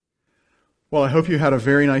Well, I hope you had a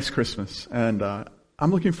very nice Christmas, and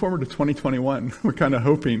I'm looking forward to 2021. We're kind of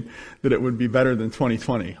hoping that it would be better than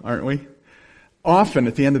 2020, aren't we? Often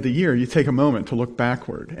at the end of the year, you take a moment to look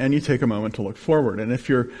backward, and you take a moment to look forward. And if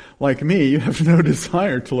you're like me, you have no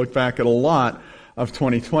desire to look back at a lot of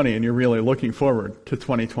 2020, and you're really looking forward to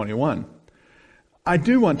 2021. I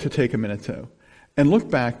do want to take a minute, though, and look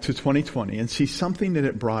back to 2020 and see something that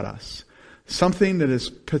it brought us, something that is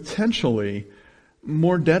potentially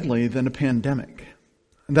more deadly than a pandemic.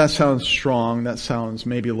 That sounds strong. That sounds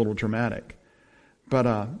maybe a little dramatic. But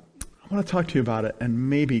I want to talk to you about it and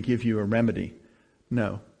maybe give you a remedy.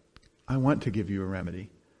 No, I want to give you a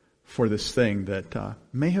remedy for this thing that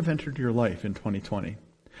may have entered your life in 2020.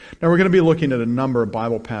 Now, we're going to be looking at a number of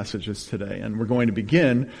Bible passages today, and we're going to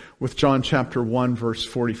begin with John chapter 1, verse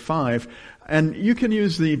 45. And you can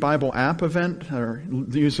use the Bible app event, or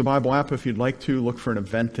use the Bible app if you'd like to. Look for an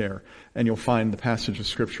event there, and you'll find the passage of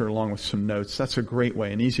Scripture along with some notes. That's a great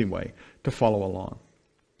way, an easy way to follow along.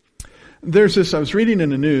 I was reading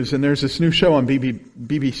in the news, and there's this new show on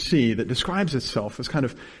BBC that describes itself as kind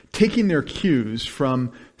of taking their cues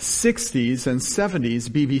from 60s and 70s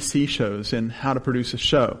BBC shows in how to produce a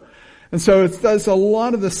show. And so it does a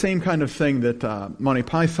lot of the same kind of thing that Monty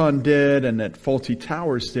Python did and that Fawlty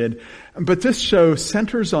Towers did. But this show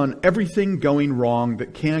centers on everything going wrong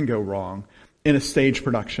that can go wrong in a stage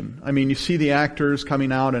production. I mean, you see the actors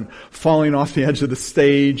coming out and falling off the edge of the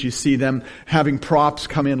stage. You see them having props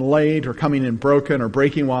come in late or coming in broken or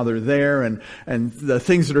breaking while they're there. And the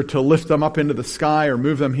things that are to lift them up into the sky or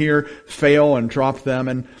move them here fail and drop them.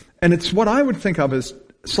 And it's what I would think of as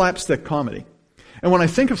slapstick comedy. And when I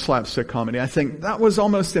think of slapstick comedy, I think that was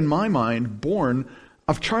almost in my mind born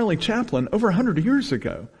of Charlie Chaplin over 100 years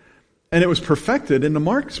ago. And it was perfected in the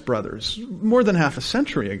Marx Brothers more than half a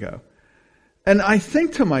century ago. And I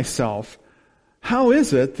think to myself, how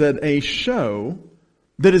is it that a show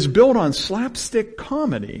that is built on slapstick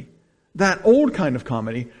comedy, that old kind of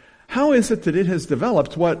comedy, how is it that it has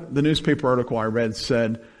developed what the newspaper article I read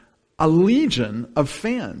said, a legion of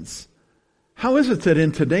fans? How is it that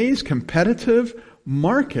in today's competitive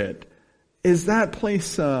market is that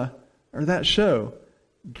place or that show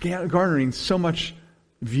garnering so much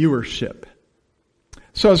viewership?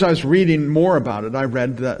 So as I was reading more about it, I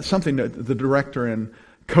read something that the director and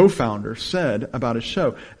co-founder said about his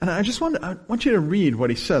show. And I want you to read what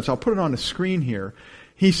he says. I'll put it on the screen here.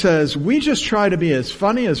 He says, "We just try to be as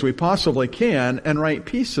funny as we possibly can and write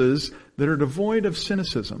pieces that are devoid of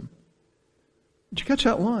cynicism." Did you catch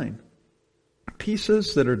that line?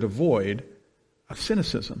 Pieces that are devoid of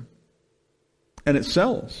cynicism. And it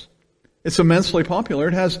sells. It's immensely popular.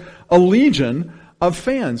 It has a legion of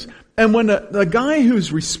fans. And when the guy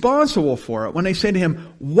who's responsible for it, when they say to him,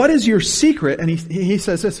 "What is your secret?" And he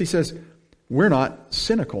says this, he says, "We're not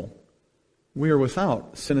cynical. We are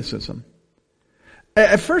without cynicism."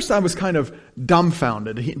 At first I was kind of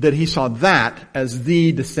dumbfounded that he saw that as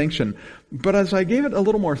the distinction. But as I gave it a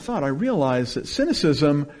little more thought, I realized that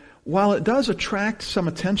cynicism, while it does attract some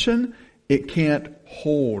attention, it can't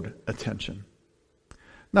hold attention.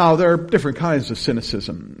 Now, there are different kinds of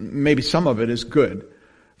cynicism. Maybe some of it is good.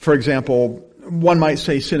 For example, one might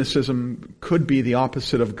say cynicism could be the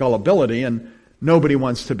opposite of gullibility, and nobody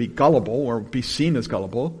wants to be gullible or be seen as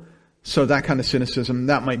gullible. So that kind of cynicism,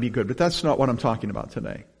 that might be good, but that's not what I'm talking about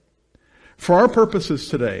today. For our purposes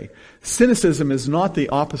today, cynicism is not the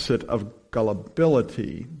opposite of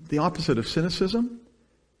gullibility. The opposite of cynicism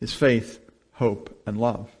is faith, hope, and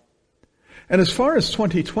love. And as far as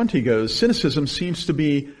 2020 goes, cynicism seems to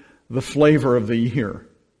be the flavor of the year.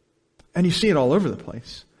 And you see it all over the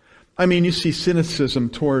place. I mean, you see cynicism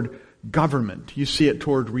toward government. You see it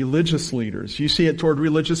toward religious leaders. You see it toward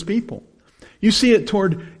religious people. You see it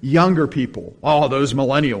toward younger people. Oh, those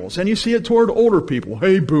millennials. And you see it toward older people.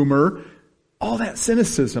 Hey, boomer. All that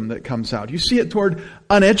cynicism that comes out. You see it toward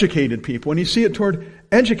uneducated people, and you see it toward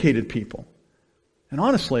educated people. And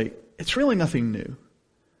honestly, it's really nothing new.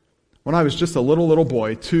 When I was just a little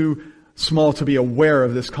boy, too small to be aware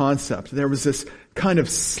of this concept, there was this kind of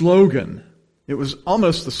slogan. It was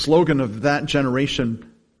almost the slogan of that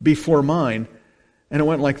generation before mine, and it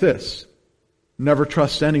went like this: never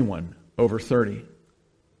trust anyone over 30.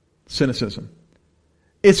 Cynicism.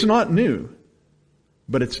 It's not new,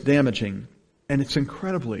 but it's damaging, and it's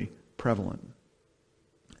incredibly prevalent.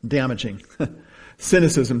 Damaging.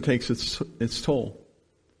 Cynicism takes its toll.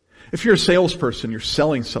 If you're a salesperson, you're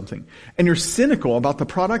selling something, and you're cynical about the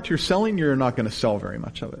product you're selling, you're not going to sell very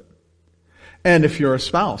much of it. And if you're a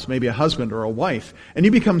spouse, maybe a husband or a wife, and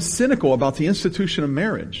you become cynical about the institution of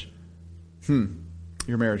marriage,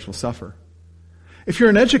 your marriage will suffer. If you're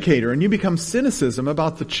an educator and you become cynicism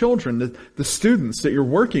about the children, the students that you're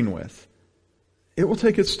working with, it will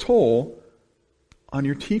take its toll on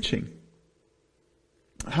your teaching.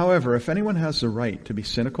 However, if anyone has the right to be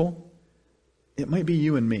cynical, it might be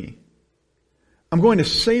you and me. I'm going to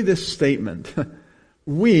say this statement.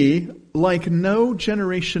 We, like no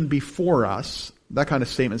generation before us, that kind of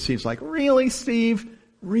statement seems like, really, Steve?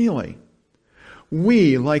 Really?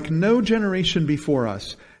 We, like no generation before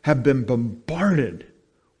us, have been bombarded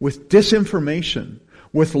with disinformation,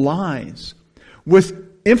 with lies, with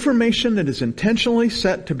information that is intentionally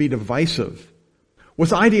set to be divisive,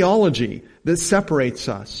 with ideology that separates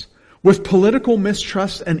us, with political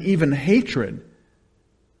mistrust and even hatred,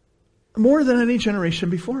 more than any generation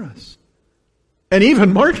before us. And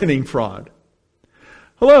even marketing fraud.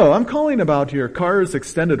 Hello, I'm calling about your car's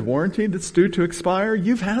extended warranty that's due to expire.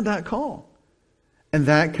 You've had that call. And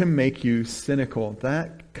that can make you cynical.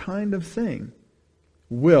 That kind of thing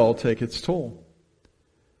will take its toll.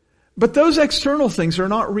 But those external things are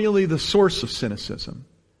not really the source of cynicism.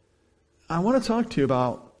 I want to talk to you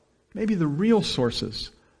about maybe the real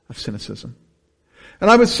sources of cynicism.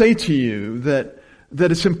 And I would say to you that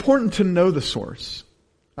it's important to know the source.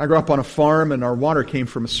 I grew up on a farm and our water came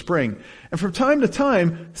from a spring. And from time to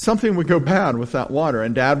time, something would go bad with that water.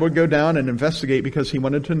 And Dad would go down and investigate because he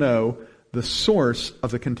wanted to know the source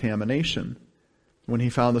of the contamination. When he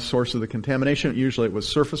found the source of the contamination, usually it was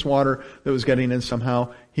surface water that was getting in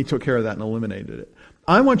somehow. He took care of that and eliminated it.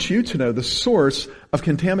 I want you to know the source of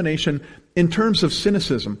contamination in terms of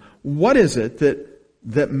cynicism. What is it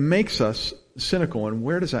that makes us cynical, and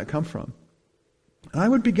where does that come from? And I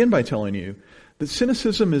would begin by telling you that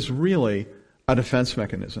cynicism is really a defense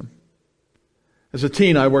mechanism. As a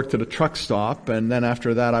teen, I worked at a truck stop, and then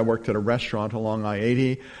after that, I worked at a restaurant along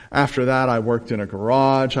I-80. After that, I worked in a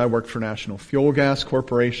garage. I worked for National Fuel Gas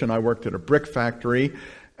Corporation. I worked at a brick factory.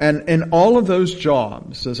 And in all of those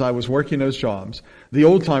jobs, as I was working those jobs, the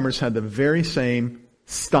old-timers had the very same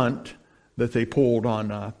stunt that they pulled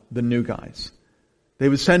on the new guys. They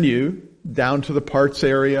would send you down to the parts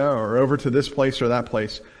area or over to this place or that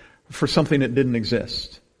place for something that didn't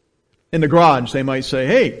exist. In the garage, they might say,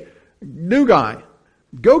 hey, new guy,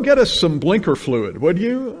 go get us some blinker fluid, would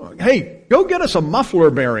you? Hey, go get us a muffler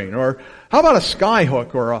bearing, or how about a sky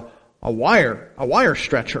hook or a wire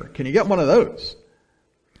stretcher? Can you get one of those?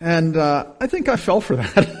 And I think I fell for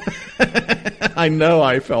that. I know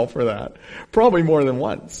I fell for that. Probably more than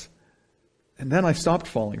once. And then I stopped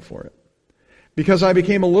falling for it. Because I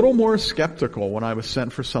became a little more skeptical when I was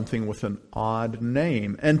sent for something with an odd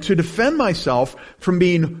name. And to defend myself from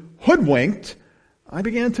being hoodwinked, I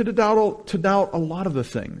began to doubt a lot of the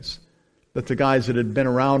things that the guys that had been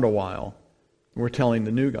around a while were telling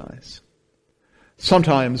the new guys.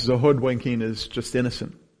 Sometimes the hoodwinking is just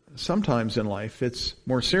innocent. Sometimes in life it's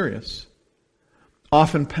more serious.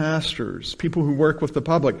 Often pastors, people who work with the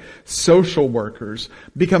public, social workers,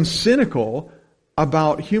 become cynical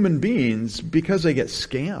about human beings because they get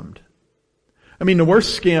scammed. I mean, the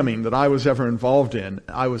worst scamming that I was ever involved in,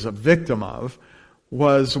 I was a victim of,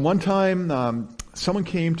 was one time someone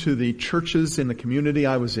came to the churches in the community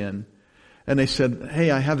I was in, and they said,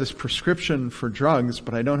 hey, I have this prescription for drugs,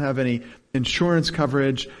 but I don't have any insurance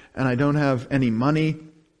coverage, and I don't have any money.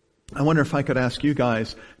 I wonder if I could ask you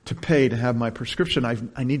guys to pay to have my prescription.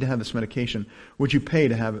 I need to have this medication. Would you pay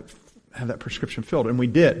to have that prescription filled? And we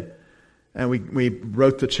did. And we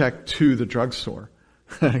wrote the check to the drugstore.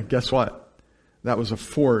 Guess what? That was a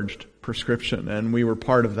forged prescription, and we were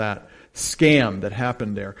part of that scam that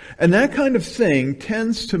happened there. And that kind of thing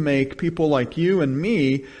tends to make people like you and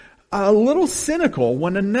me a little cynical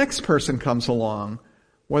when the next person comes along,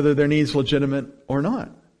 whether their need's legitimate or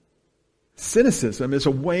not. Cynicism is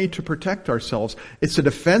a way to protect ourselves. It's a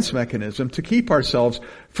defense mechanism to keep ourselves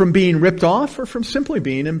from being ripped off or from simply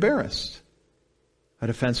being embarrassed. A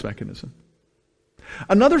defense mechanism.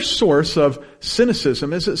 Another source of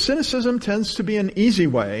cynicism is that cynicism tends to be an easy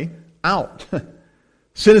way out.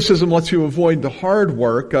 Cynicism lets you avoid the hard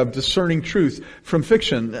work of discerning truth from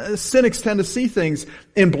fiction. Cynics tend to see things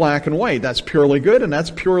in black and white. That's purely good and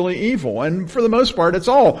that's purely evil. And for the most part, it's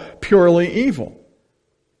all purely evil.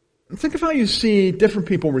 Think of how you see different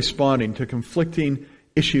people responding to conflicting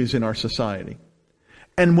issues in our society.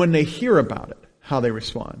 And when they hear about it, how they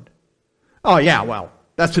respond. Oh yeah, well,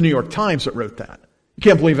 that's the New York Times that wrote that. You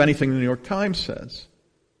can't believe anything the New York Times says.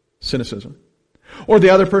 Cynicism. Or the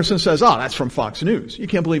other person says, oh, that's from Fox News. You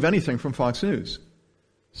can't believe anything from Fox News.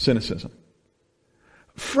 Cynicism.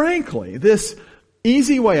 Frankly, this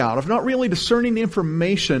easy way out of not really discerning the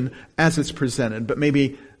information as it's presented, but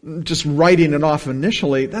maybe just writing it off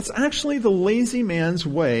initially, that's actually the lazy man's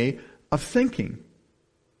way of thinking.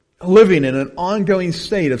 living in an ongoing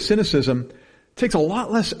state of cynicism takes a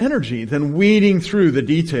lot less energy than weeding through the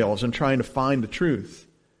details and trying to find the truth.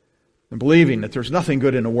 And believing that there's nothing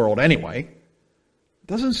good in the world anyway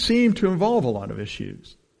doesn't seem to involve a lot of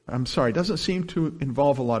issues. Doesn't seem to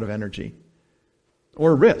involve a lot of energy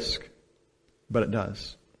or risk, but it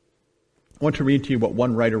does. I want to read to you what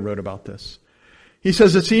one writer wrote about this. He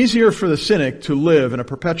says, it's easier for the cynic to live in a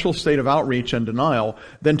perpetual state of outreach and denial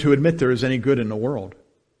than to admit there is any good in the world.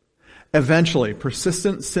 Eventually,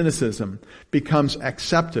 persistent cynicism becomes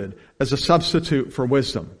accepted as a substitute for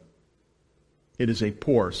wisdom. It is a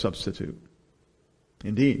poor substitute.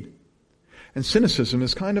 Indeed. And cynicism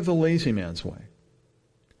is kind of the lazy man's way.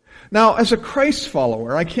 Now, as a Christ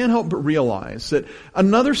follower, I can't help but realize that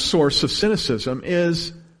another source of cynicism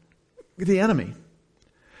is the enemy.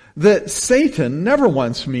 That Satan never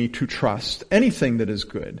wants me to trust anything that is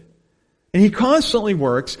good. And he constantly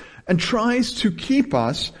works and tries to keep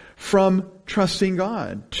us from trusting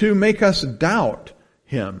God, to make us doubt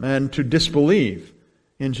Him and to disbelieve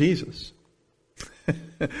in Jesus.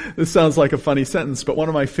 This sounds like a funny sentence, but one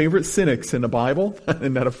of my favorite cynics in the Bible,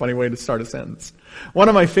 isn't that a funny way to start a sentence? One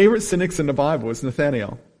of my favorite cynics in the Bible is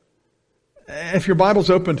Nathanael. If your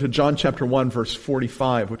Bible's open to John chapter 1 verse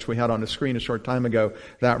 45, which we had on the screen a short time ago,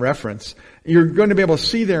 that reference, you're going to be able to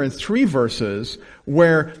see there in 3 verses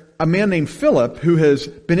where a man named Philip, who has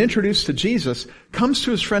been introduced to Jesus, comes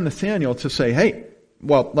to his friend Nathanael to say, hey,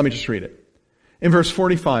 well, let me just read it. In verse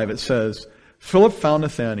 45 it says, Philip found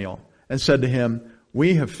Nathanael and said to him,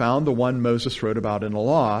 we have found the one Moses wrote about in the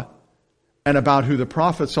law, and about who the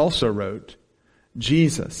prophets also wrote,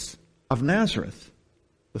 Jesus of Nazareth,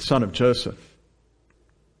 the son of Joseph.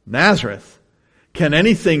 Nazareth? Can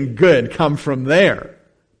anything good come from there?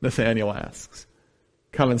 Nathanael asks.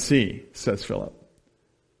 Come and see, says Philip.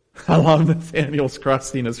 I love Nathanael's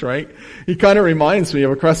crustiness, right? He kind of reminds me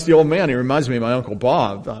of a crusty old man. He reminds me of my Uncle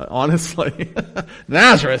Bob, honestly.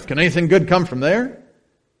 Nazareth, can anything good come from there?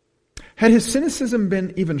 Had his cynicism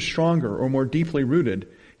been even stronger or more deeply rooted,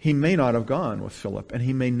 he may not have gone with Philip, and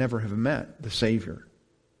he may never have met the Savior.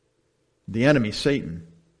 The enemy, Satan,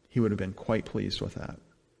 he would have been quite pleased with that.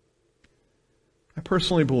 I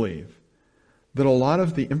personally believe that a lot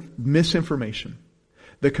of the misinformation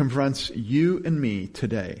that confronts you and me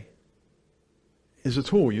today is a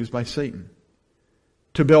tool used by Satan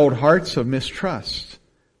to build hearts of mistrust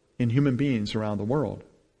in human beings around the world.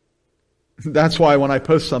 That's why when I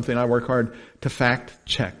post something, I work hard to fact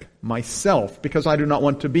check myself, because I do not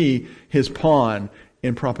want to be his pawn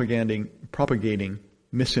in propagating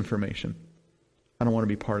misinformation. I don't want to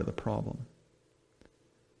be part of the problem.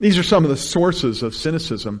 These are some of the sources of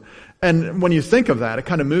cynicism. And when you think of that, it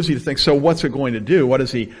kind of moves you to think, so what's it going to do? What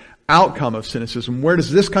is the outcome of cynicism? Where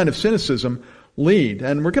does this kind of cynicism lead?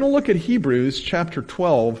 And we're going to look at Hebrews chapter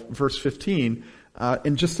 12, verse 15,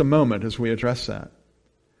 in just a moment as we address that.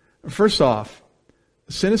 First off,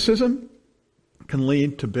 cynicism can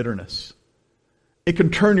lead to bitterness. It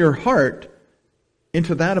can turn your heart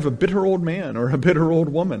into that of a bitter old man or a bitter old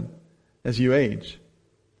woman as you age.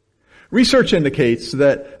 Research indicates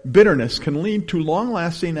that bitterness can lead to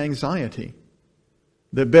long-lasting anxiety,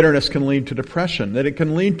 that bitterness can lead to depression, that it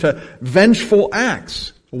can lead to vengeful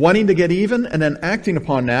acts, wanting to get even and then acting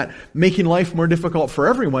upon that, making life more difficult for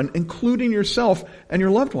everyone, including yourself and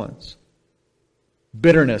your loved ones.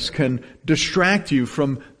 Bitterness can distract you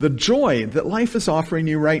from the joy that life is offering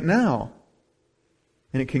you right now.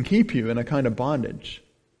 And it can keep you in a kind of bondage.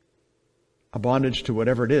 A bondage to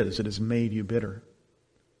whatever it is that has made you bitter.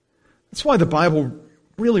 That's why the Bible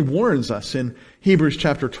really warns us in Hebrews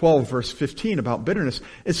chapter 12, verse 15 about bitterness.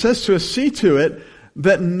 It says to us, see to it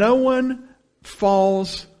that no one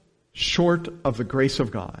falls short of the grace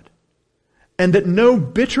of God, and that no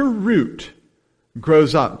bitter root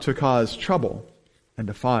grows up to cause trouble and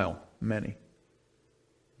defile many.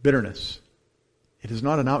 Bitterness. It is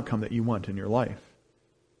not an outcome that you want in your life.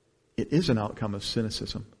 It is an outcome of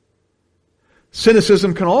cynicism.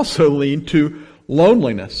 Cynicism can also lead to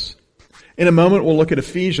loneliness. In a moment, we'll look at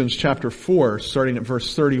Ephesians chapter 4, starting at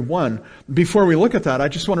verse 31. Before we look at that, I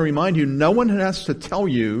just want to remind you, no one has to tell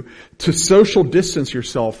you to social distance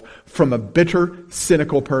yourself from a bitter,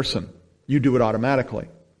 cynical person. You do it automatically.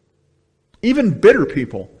 Even bitter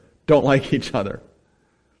people don't like each other.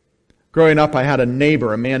 Growing up, I had a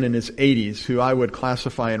neighbor, a man in his 80s, who I would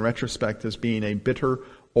classify in retrospect as being a bitter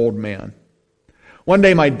old man. One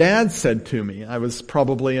day my dad said to me, I was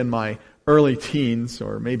probably in my early teens,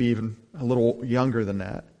 or maybe even a little younger than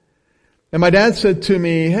that. And my dad said to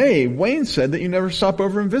me, hey, Wayne said that you never stop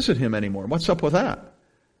over and visit him anymore. What's up with that?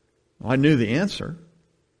 Well, I knew the answer.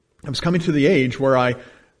 I was coming to the age where I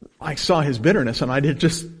saw his bitterness, and I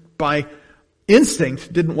just by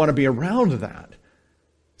instinct didn't want to be around that.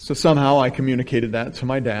 So somehow I communicated that to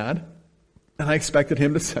my dad, and I expected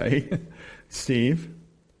him to say, Steve,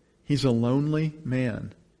 he's a lonely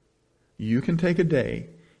man. You can take a day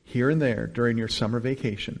here and there during your summer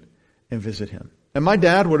vacation and visit him. And my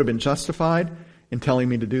dad would have been justified in telling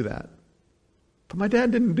me to do that. But my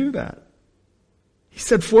dad didn't do that. He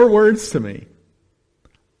said 4 words to me.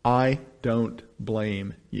 I don't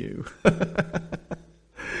blame you.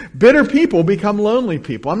 Bitter people become lonely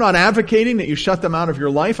people. I'm not advocating that you shut them out of your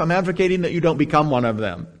life. I'm advocating that you don't become one of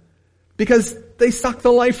them. Because they suck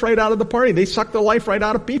the life right out of the party. They suck the life right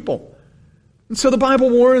out of people. And so the Bible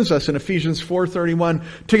warns us in Ephesians 4:31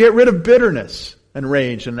 to get rid of bitterness and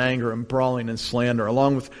rage and anger and brawling and slander,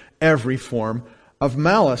 along with every form of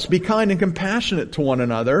malice. Be kind and compassionate to one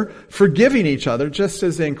another, forgiving each other, just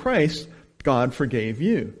as in Christ God forgave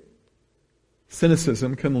you.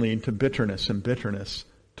 Cynicism can lead to bitterness, and bitterness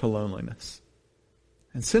to loneliness.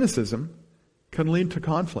 And cynicism can lead to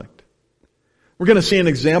conflict. We're going to see an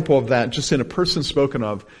example of that just in a person spoken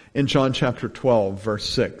of in John chapter 12, verse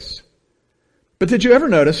 6. But did you ever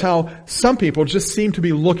notice how some people just seem to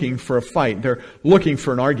be looking for a fight? They're looking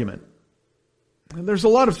for an argument. And there's a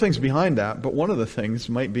lot of things behind that, but one of the things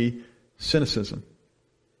might be cynicism.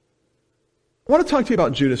 I want to talk to you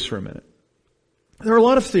about Judas for a minute. There are a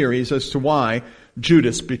lot of theories as to why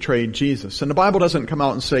Judas betrayed Jesus. And the Bible doesn't come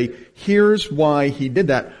out and say, here's why he did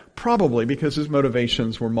that. Probably because his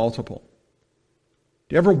motivations were multiple.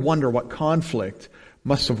 Do you ever wonder what conflict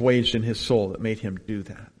must have waged in his soul that made him do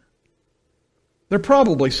that? There are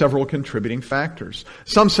probably several contributing factors.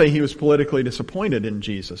 Some say he was politically disappointed in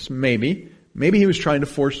Jesus. Maybe he was trying to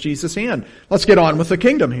force Jesus' hand. Let's get on with the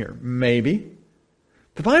kingdom here. Maybe.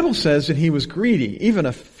 The Bible says that he was greedy, even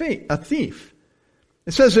a thief.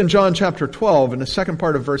 It says in John chapter 12, in the second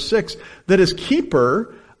part of verse 6, that as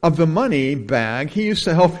keeper of the money bag, he used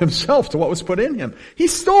to help himself to what was put in him. He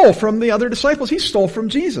stole from the other disciples. He stole from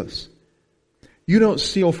Jesus. You don't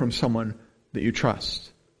steal from someone that you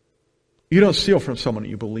trust. You don't steal from someone that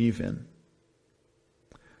you believe in.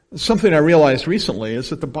 Something I realized recently is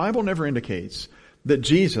that the Bible never indicates that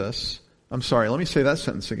Jesus, let me say that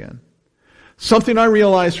sentence again. Something I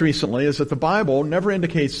realized recently is that the Bible never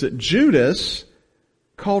indicates that Judas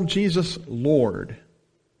called Jesus Lord.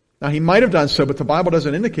 Now he might have done so, but the Bible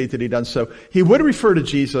doesn't indicate that he done so. He would refer to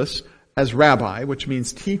Jesus as Rabbi, which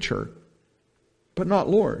means teacher, but not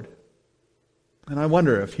Lord. And I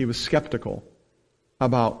wonder if he was skeptical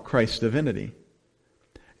about Christ's divinity.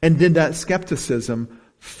 And did that skepticism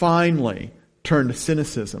finally turn to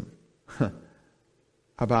cynicism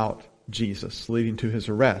about Jesus, leading to his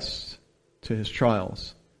arrest, to his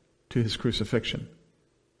trials, to his crucifixion,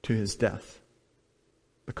 to his death?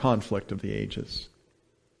 The conflict of the ages.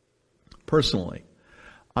 Personally,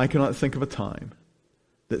 I cannot think of a time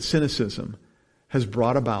that cynicism has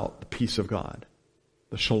brought about the peace of God,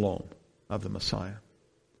 the shalom of the Messiah.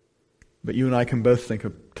 But you and I can both think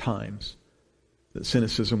of times that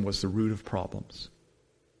cynicism was the root of problems,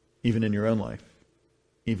 even in your own life,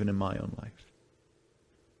 even in my own life.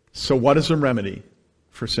 So what is the remedy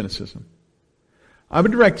for cynicism? I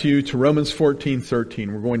would direct you to Romans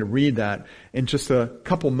 14:13. We're going to read that in just a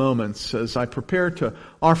couple moments as I prepare to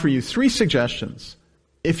offer you 3 suggestions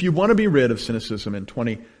if you want to be rid of cynicism in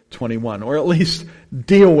 2021, or at least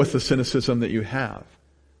deal with the cynicism that you have.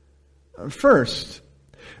 First,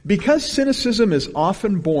 because cynicism is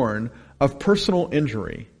often born of personal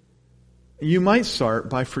injury, you might start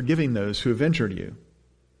by forgiving those who have injured you.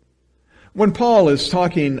 When Paul is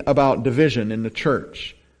talking about division in the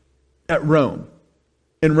church at Rome,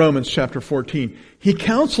 in Romans chapter 14, he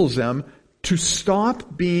counsels them to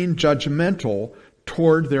stop being judgmental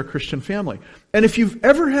toward their Christian family. And if you've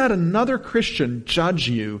ever had another Christian judge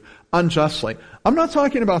you unjustly, I'm not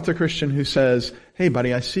talking about the Christian who says, hey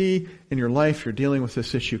buddy, I see in your life you're dealing with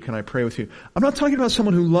this issue, can I pray with you? I'm not talking about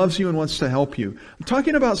someone who loves you and wants to help you. I'm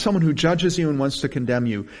talking about someone who judges you and wants to condemn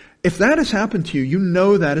you. If that has happened to you, you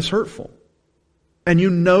know that is hurtful. And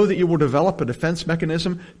you know that you will develop a defense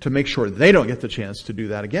mechanism to make sure they don't get the chance to do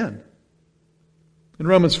that again. In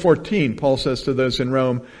Romans 14, Paul says to those in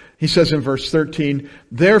Rome, he says in verse 13,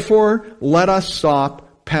 therefore let us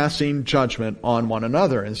stop passing judgment on one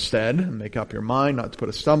another. Instead, make up your mind not to put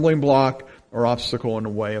a stumbling block or obstacle in the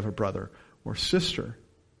way of a brother or sister.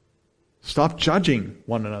 Stop judging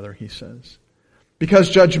one another, he says.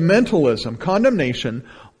 Because judgmentalism, condemnation,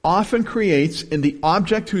 often creates in the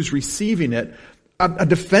object who's receiving it a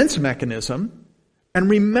defense mechanism. And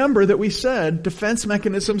remember that we said defense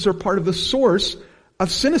mechanisms are part of the source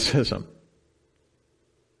of cynicism.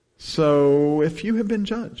 So if you have been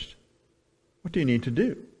judged, what do you need to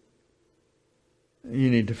do? You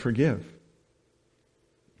need to forgive.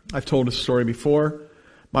 I've told a story before.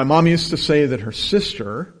 My mom used to say that her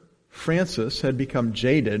sister, Frances, had become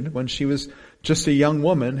jaded when she was just a young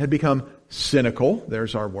woman, had become cynical,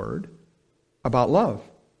 there's our word, about love.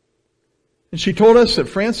 And she told us that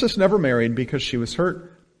Frances never married because she was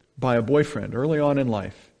hurt by a boyfriend early on in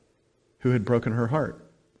life who had broken her heart.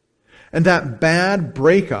 And that bad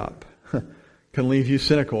breakup can leave you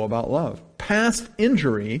cynical about love. Past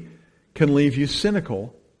injury can leave you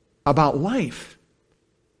cynical about life.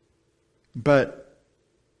 But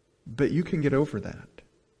you can get over that.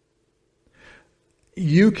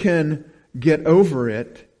 You can get over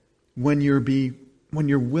it when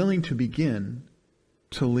you're willing to begin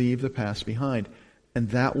to leave the past behind. And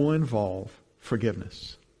that will involve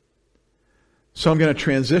forgiveness. So I'm going to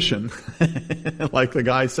transition, like the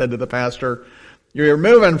guy said to the pastor, you're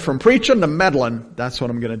moving from preaching to meddling. That's what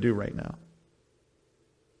I'm going to do right now.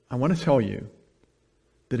 I want to tell you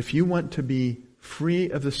that if you want to be free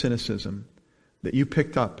of the cynicism that you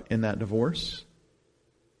picked up in that divorce,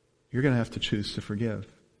 you're going to have to choose to forgive.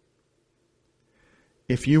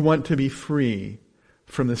 If you want to be free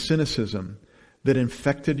from the cynicism that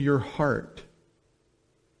infected your heart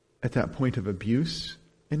at that point of abuse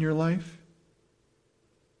in your life,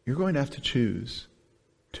 you're going to have to choose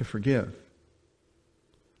to forgive.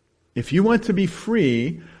 If you want to be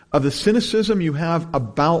free of the cynicism you have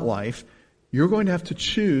about life, you're going to have to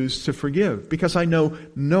choose to forgive. Because I know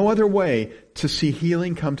no other way to see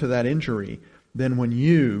healing come to that injury than when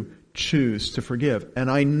you choose to forgive. And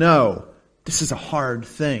I know this is a hard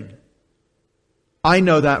thing. I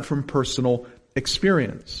know that from personal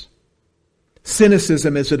experience.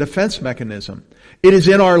 Cynicism is a defense mechanism. It is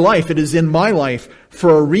in our life. It is in my life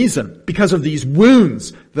for a reason, because of these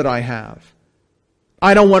wounds that I have.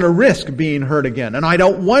 I don't want to risk being hurt again, and I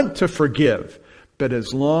don't want to forgive. But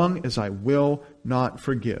as long as I will not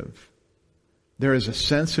forgive, there is a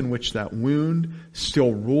sense in which that wound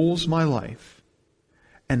still rules my life,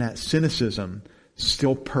 and that cynicism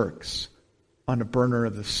still perks on the burner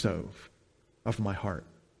of the stove of my heart.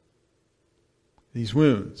 These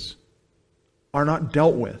wounds are not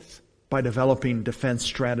dealt with by developing defense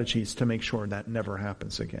strategies to make sure that never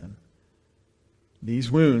happens again. These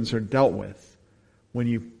wounds are dealt with when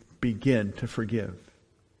you begin to forgive.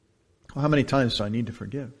 Well, how many times do I need to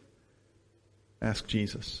forgive? Ask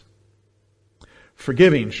Jesus.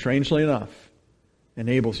 Forgiving, strangely enough,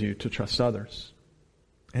 enables you to trust others,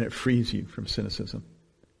 and it frees you from cynicism.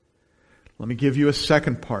 Let me give you a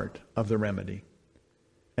second part of the remedy,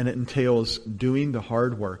 and it entails doing the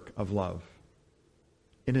hard work of love.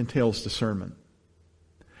 It entails discernment.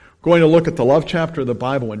 We're going to look at the love chapter of the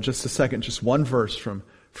Bible in just a second, just one verse from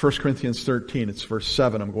 1 Corinthians 13. It's verse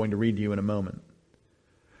 7 I'm going to read to you in a moment.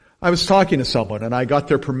 I was talking to someone and I got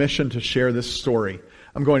their permission to share this story.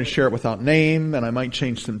 I'm going to share it without name, and I might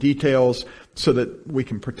change some details so that we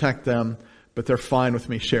can protect them, but they're fine with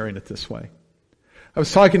me sharing it this way. I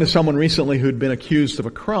was talking to someone recently who'd been accused of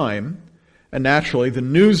a crime, and naturally the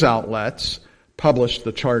news outlets published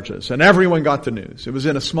the charges, and everyone got the news. It was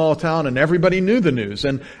in a small town and everybody knew the news,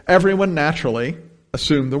 and everyone naturally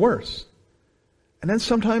assumed the worst. And then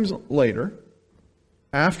sometimes later,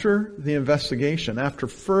 after the investigation, after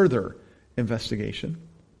further investigation,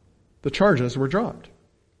 the charges were dropped.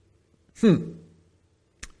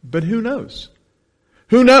 But who knows?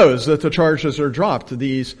 Who knows that the charges are dropped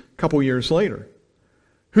these couple years later?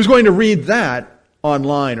 Who's going to read that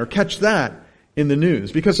online or catch that in the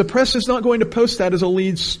news? Because the press is not going to post that as a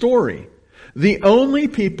lead story. The only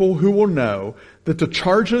people who will know that the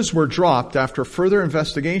charges were dropped after further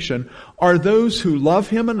investigation are those who love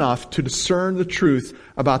him enough to discern the truth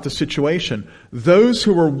about the situation. Those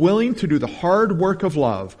who are willing to do the hard work of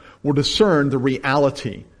love will discern the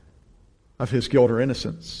reality of his guilt or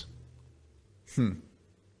innocence. And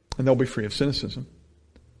they'll be free of cynicism.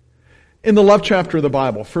 In the love chapter of the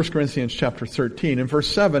Bible, 1 Corinthians chapter 13, in verse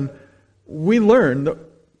 7, we learn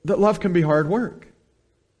that love can be hard work.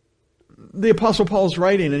 The Apostle Paul's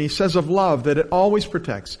writing, and he says of love that it always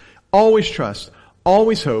protects, always trusts,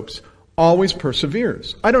 always hopes, always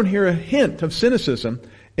perseveres. I don't hear a hint of cynicism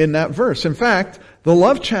in that verse. In fact, the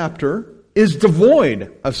love chapter is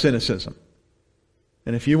devoid of cynicism.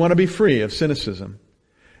 And if you want to be free of cynicism,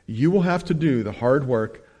 you will have to do the hard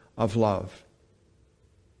work of love.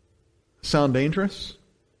 Sound dangerous?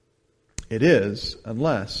 It is,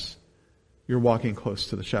 unless you're walking close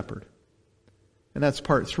to the shepherd. And that's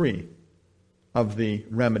part 3 of the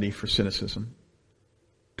remedy for cynicism,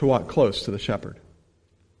 to walk close to the shepherd.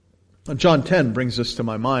 John 10 brings this to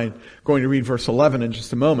my mind. Going to read verse 11 in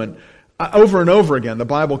just a moment. Over and over again, the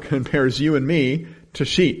Bible compares you and me to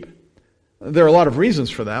sheep. There are a lot of reasons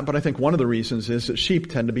for that, but I think one of the reasons is that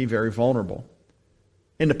sheep tend to be very vulnerable.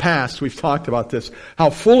 In the past, we've talked about this, how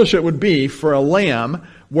foolish it would be for a lamb,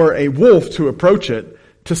 were a wolf to approach it,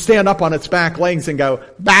 to stand up on its back legs and go,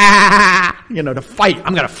 bah! To fight.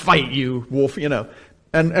 I'm going to fight you, wolf,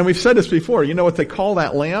 And we've said this before. You know what they call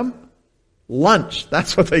that lamb? Lunch.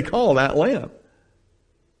 That's what they call that lamb.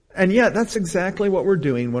 And yet, that's exactly what we're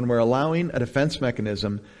doing when we're allowing a defense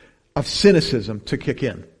mechanism of cynicism to kick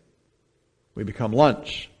in. We become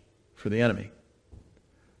lunch for the enemy.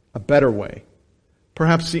 A better way,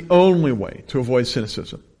 perhaps the only way to avoid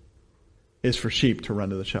cynicism, is for sheep to run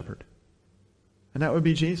to the shepherd. And that would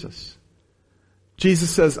be Jesus.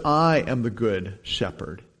 Jesus says, I am the good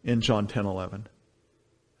shepherd in John 10:11.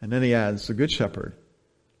 And then he adds, the good shepherd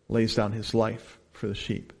lays down his life for the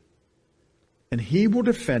sheep. And he will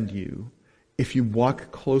defend you if you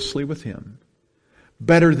walk closely with him,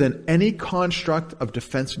 better than any construct of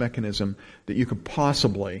defense mechanism that you could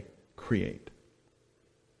possibly create.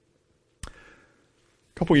 A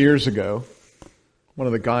couple years ago, one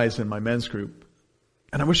of the guys in my men's group,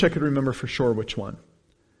 and I wish I could remember for sure which one,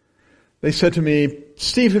 they said to me,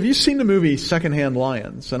 Steve, have you seen the movie Secondhand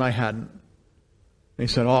Lions? And I hadn't. And he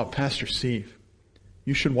said, oh, Pastor Steve,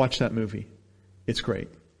 you should watch that movie. It's great.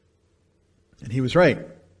 And he was right.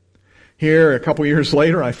 Here, a couple years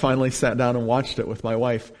later, I finally sat down and watched it with my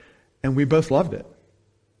wife, and we both loved it.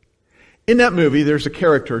 In that movie, there's a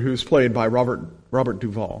character who's played by Robert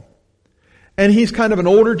Duvall. And he's kind of an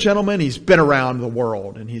older gentleman. He's been around the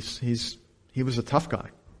world, and he was a tough guy.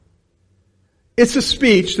 It's a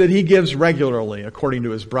speech that he gives regularly, according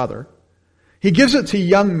to his brother. He gives it to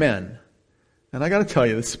young men. And I got to tell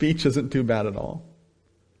you, the speech isn't too bad at all.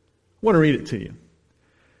 I want to read it to you.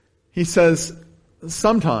 He says,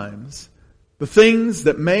 sometimes the things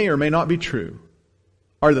that may or may not be true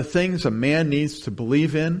are the things a man needs to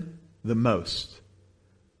believe in the most.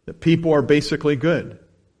 That people are basically good.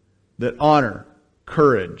 That honor,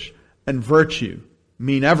 courage, and virtue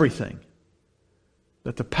mean everything.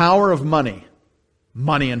 That the power of money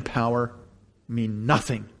and power mean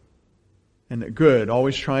nothing. And that good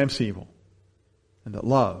always triumphs evil. And that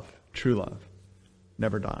love, true love,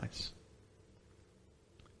 never dies.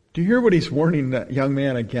 Do you hear what he's warning that young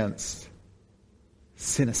man against?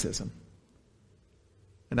 Cynicism.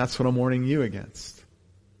 And that's what I'm warning you against.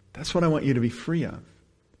 That's what I want you to be free of.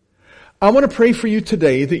 I want to pray for you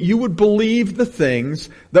today that you would believe the things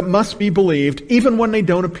that must be believed even when they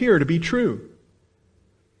don't appear to be true.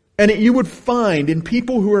 And that you would find in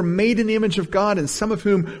people who are made in the image of God and some of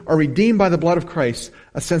whom are redeemed by the blood of Christ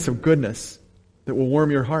a sense of goodness that will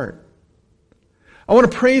warm your heart. I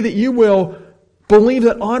want to pray that you will believe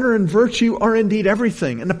that honor and virtue are indeed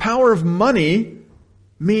everything. And the power of money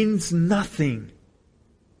means nothing.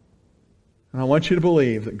 And I want you to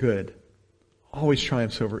believe that good always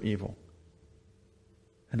triumphs over evil.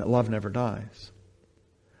 And that love never dies.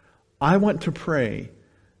 I want to pray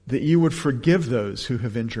that you would forgive those who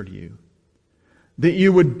have injured you. That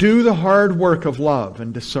you would do the hard work of love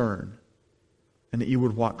and discern. And that you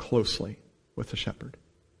would walk closely with the shepherd.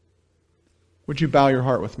 Would you bow your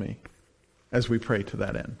heart with me as we pray to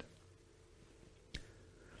that end?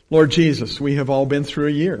 Lord Jesus, we have all been through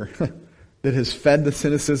a year that has fed the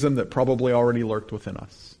cynicism that probably already lurked within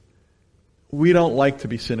us. We don't like to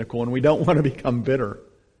be cynical and we don't want to become bitter.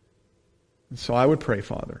 And so I would pray,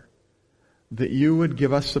 Father, that you would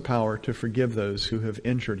give us the power to forgive those who have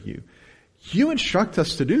injured you. You instruct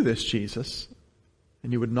us to do this, Jesus,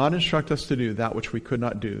 and you would not instruct us to do that which we could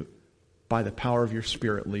not do by the power of your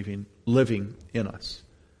Spirit living in us.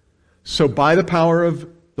 So by the power of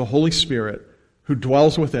the Holy Spirit who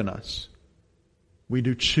dwells within us, we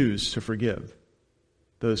do choose to forgive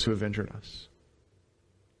those who have injured us.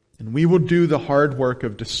 And we will do the hard work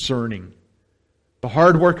of discerning, the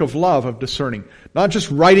hard work of love of discerning, not just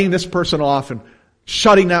writing this person off and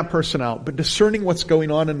shutting that person out, but discerning what's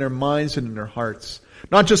going on in their minds and in their hearts.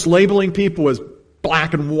 Not just labeling people as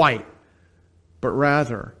black and white, but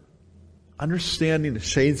rather understanding the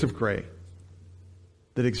shades of gray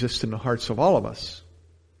that exist in the hearts of all of us,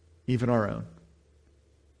 even our own.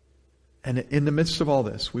 And in the midst of all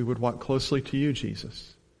this, we would walk closely to you,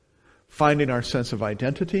 Jesus, finding our sense of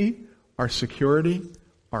identity, our security,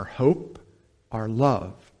 our hope, our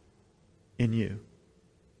love in you.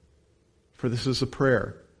 For this is a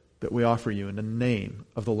prayer that we offer you in the name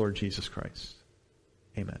of the Lord Jesus Christ.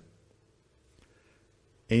 Amen.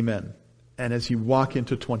 Amen. And as you walk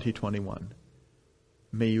into 2021,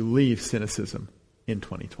 may you leave cynicism in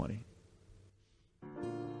 2020.